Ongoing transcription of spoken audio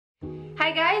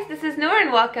Hi guys, this is Noor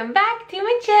and welcome back to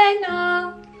my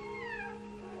channel.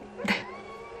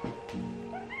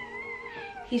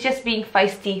 He's just being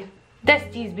feisty.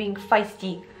 Dusty's being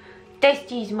feisty.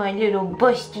 Dusty's my little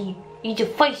busty. He's a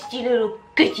feisty little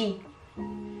goody.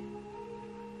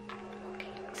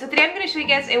 So today I'm going to show you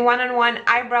guys a one-on-one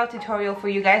eyebrow tutorial for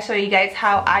you guys. Show you guys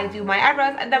how I do my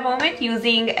eyebrows at the moment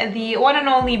using the one and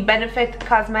only Benefit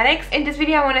Cosmetics. In this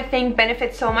video I want to thank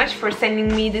Benefit so much for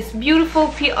sending me this beautiful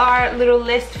PR little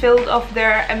list filled of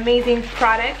their amazing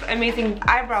products, amazing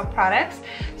eyebrow products.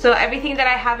 So everything that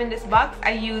I have in this box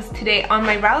I use today on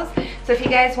my brows. So if you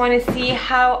guys want to see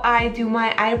how I do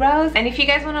my eyebrows and if you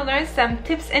guys want to learn some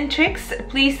tips and tricks,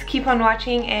 please keep on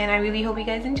watching and I really hope you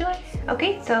guys enjoy.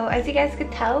 Okay, so as you guys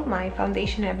could tell, my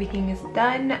foundation and everything is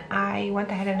done. I went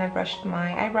ahead and I brushed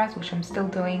my eyebrows, which I'm still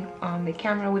doing on the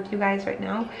camera with you guys right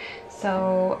now.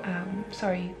 So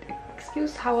sorry,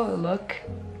 excuse how I look.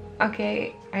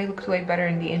 Okay, I looked way better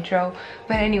in the intro,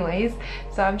 but anyways,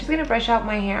 so I'm just gonna brush out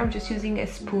my hair. I'm just using a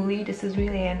spoolie. This is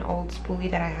really an old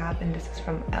spoolie that I have, and this is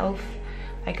from Elf.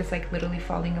 Like, it's like literally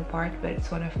falling apart, but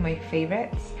it's one of my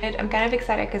favorites. And I'm kind of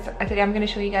excited because today I'm gonna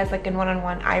show you guys like a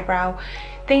one-on-one eyebrow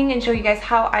thing and show you guys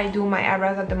how I do my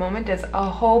eyebrows at the moment. There's a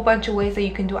whole bunch of ways that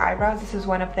you can do eyebrows. This is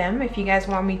one of them. If you guys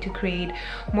want me to create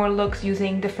more looks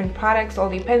using different products,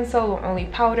 only pencil or only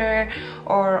powder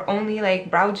or only like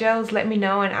brow gels, let me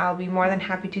know and I'll be more than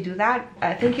happy to do that.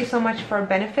 Thank you so much for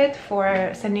Benefit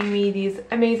for sending me these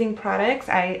amazing products.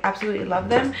 I absolutely love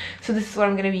them. So this is what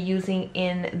I'm gonna be using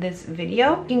in this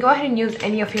video. You can go ahead and use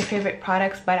any of your favorite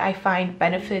products, but I find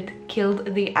Benefit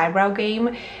killed the eyebrow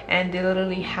game and they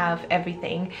literally have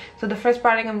everything. So the first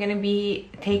product I'm going to be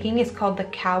taking is called the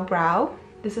Cow Brow.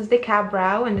 This is the Cow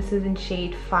Brow and this is in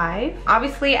shade 5.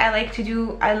 Obviously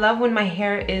I love when my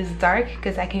hair is dark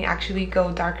because I can actually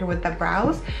go darker with the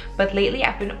brows, but lately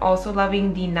I've been also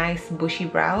loving the nice bushy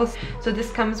brows. So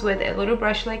this comes with a little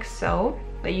brush like so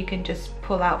that you can just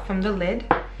pull out from the lid,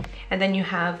 and then you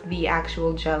have the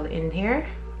actual gel in here.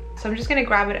 So I'm just gonna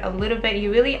grab it a little bit.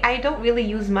 I don't really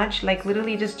use much, like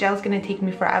literally this gel is gonna take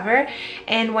me forever.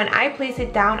 And when I place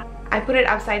it down, I put it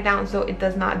upside down so it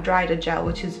does not dry the gel,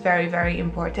 which is very, very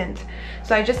important.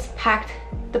 So I just packed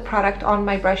the product on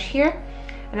my brush here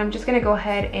and I'm just gonna go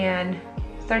ahead and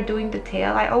start doing the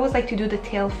tail. I always like to do the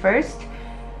tail first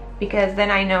because then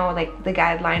I know like the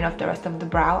guideline of the rest of the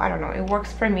brow. I don't know, it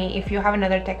works for me. If you have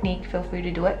another technique, feel free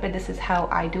to do it, but this is how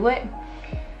I do it.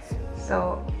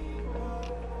 So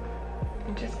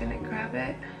I'm just gonna grab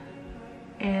it,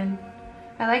 and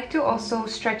I like to also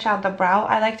stretch out the brow.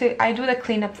 I do the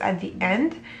cleanups at the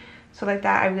end, so like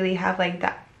that I really have like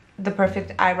the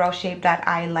perfect eyebrow shape that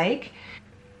I like.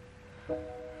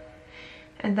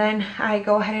 And then I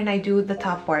go ahead and I do the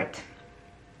top part.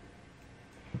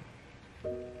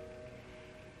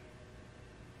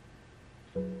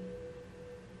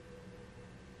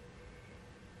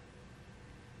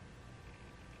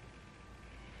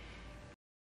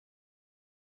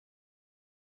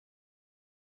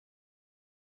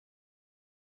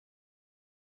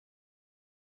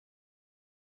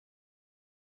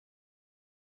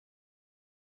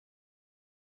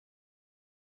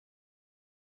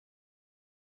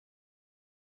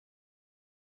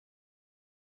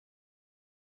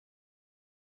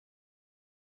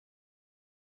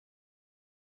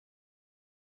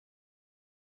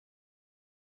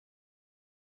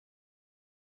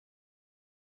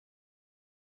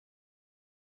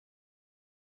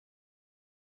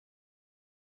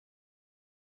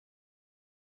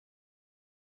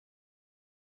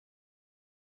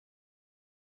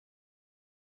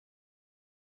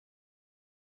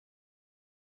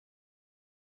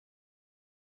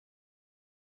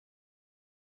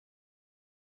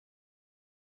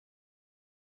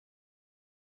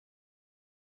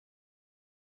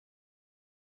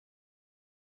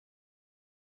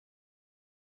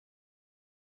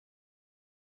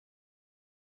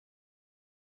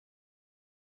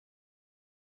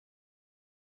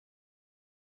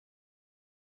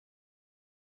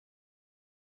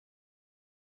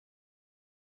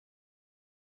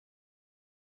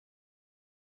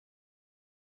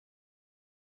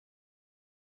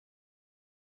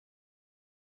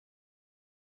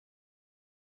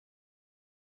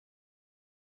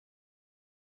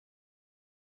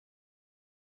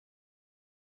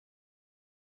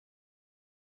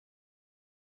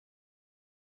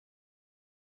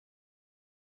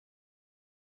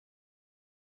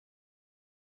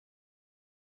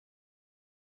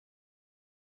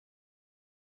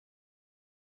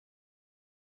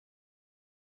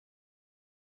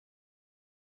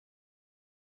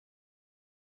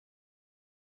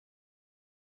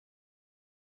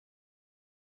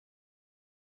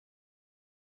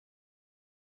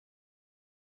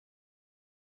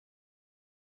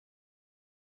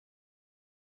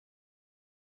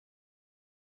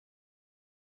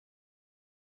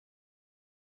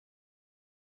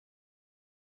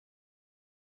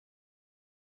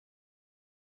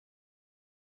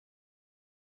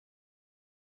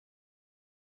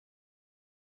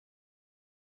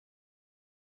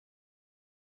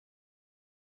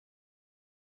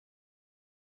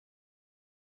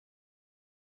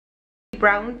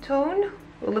 brown tone.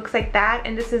 It looks like that,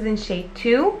 and this is in shade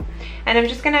 2. And I'm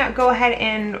just gonna go ahead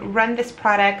and run this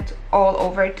product all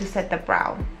over to set the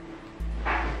brow.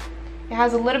 It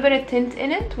has a little bit of tint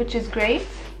in it, which is great.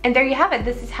 And there you have it.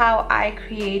 This is how I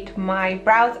create my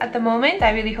brows at the moment.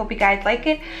 I really hope you guys like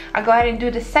it. I'll go ahead and do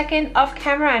the second off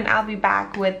camera, and I'll be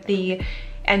back with the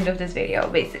end of this video,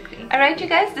 basically. Alright, you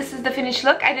guys, this is the finished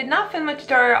look. I did not film a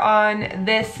tutorial on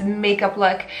this makeup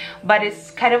look, but it's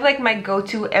kind of like my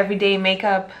go-to everyday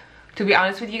makeup, to be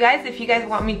honest with you guys. If you guys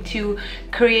want me to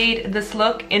create this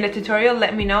look in a tutorial,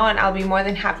 let me know and I'll be more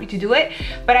than happy to do it.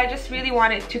 But I just really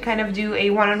wanted to kind of do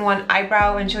a one-on-one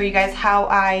eyebrow and show you guys how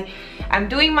I'm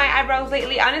doing my eyebrows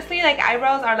lately. Honestly, like,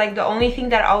 eyebrows are like the only thing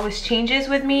that always changes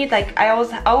with me. Like, I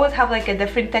always have like a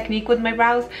different technique with my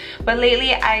brows, but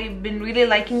lately I've been really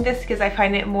liking this because I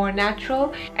find it more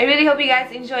natural. I really hope you guys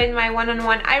enjoyed my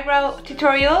one-on-one eyebrow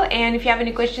tutorial, and if you have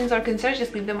any questions or concerns,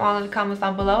 just leave them all in the comments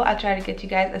down below. I'll try to get you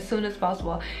guys as soon as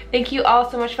possible. Thank you all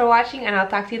so much for watching, and I'll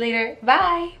talk to you later.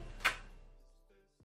 Bye!